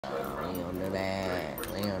do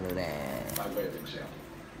that. We don't do that. By way of example,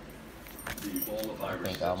 the Ebola I virus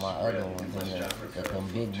think all my that other spread ones in in West the Africa them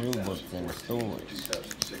big from blue books in the 2014 to stores.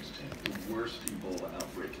 2016, the worst Ebola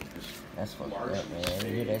outbreak in history. That's fucked up, Largely man.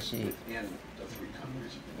 You hear that shit? within the three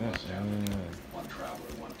countries of West Africa. One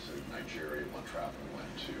traveler went to Nigeria, one traveler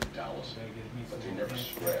went to Dallas, but they never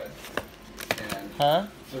spread. And Huh?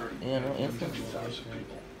 30, Yeah, no, 50,000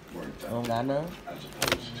 people were infected. Don't got none? As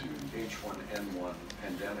opposed to H1N1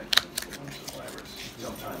 pandemic influenza virus,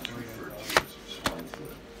 sometimes referred to as swine flu,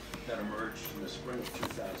 that emerged in the spring of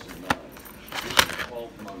 2009. Within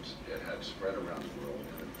 12 months, it had spread around the world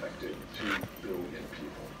and infected 2 billion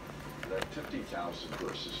people. That 50,000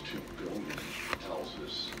 versus 2 billion tells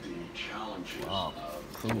us the challenges of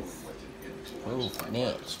dealing with an influenza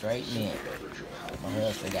Net, straight net. My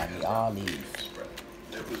husband got me all these.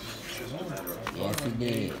 It was just a matter of Yes, he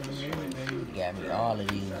did. He got me all of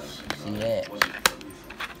these. See that?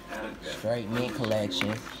 Straight mint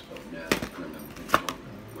collection.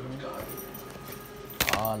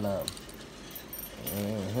 All of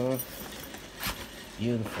them.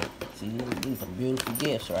 Beautiful. See, these some beautiful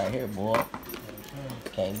gifts right here, boy.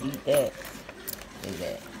 Can't beat that. Look at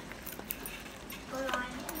that.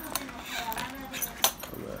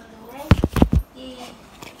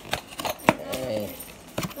 Hey.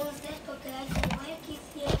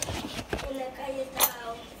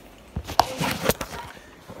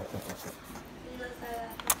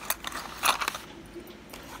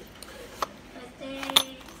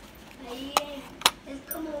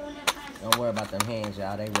 Don't worry about them hands,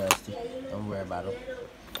 y'all. They rusty. Don't worry about them.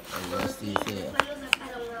 They rusty as hell.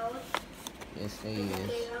 Yes, they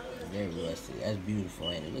is. They're rusty. That's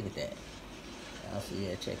beautiful, ain't it? Look at that. Y'all see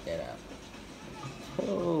that? Check that out.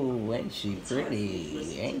 Oh, ain't she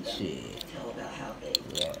pretty? Ain't she?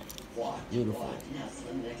 Yeah. Beautiful.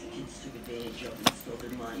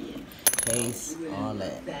 Case, all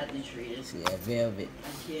that. See that velvet.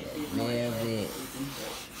 That velvet.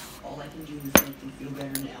 All I can do is make them feel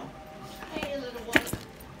better now. Hey, little one.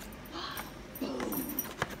 Boom.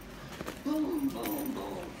 Boom, boom,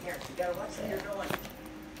 boom. Here, you gotta watch what you're doing.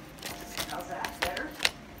 How's that? Better?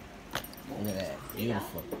 Look at that.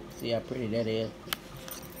 Beautiful. See how pretty that is?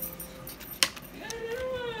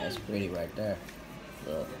 That's pretty right there.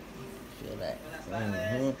 Look. Feel that.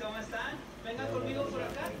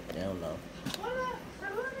 Hell no.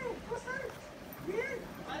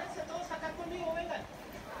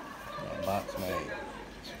 That box made.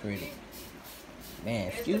 It's pretty. Man,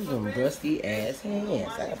 excuse them rusty ass hands.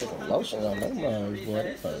 I gotta put some lotion on them ones, boy.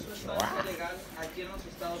 They fucking dry.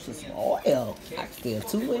 Just some oil. I feel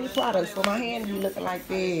too many products for my hand to be looking like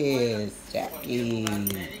this. Jackie.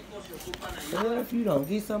 Girl, if you don't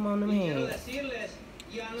get some on them hands.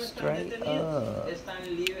 Straight up.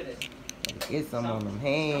 Get some on them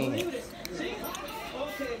hands.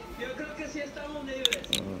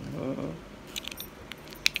 Beautiful.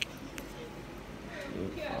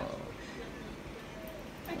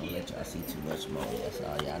 Don't let y'all see too much more. That's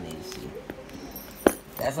all y'all need to see.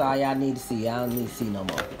 That's all y'all need to see. I don't need to see no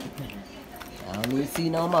more. I don't need to see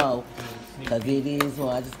no more. Because it is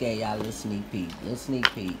one. I just gave y'all a little sneak peek. Little sneak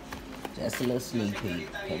peek. Just a little sneak peek.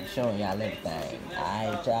 I'm showing y'all everything.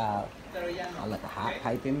 Alright, y'all. I look a hot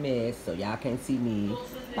piping mess, so y'all can't see me.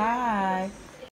 Bye.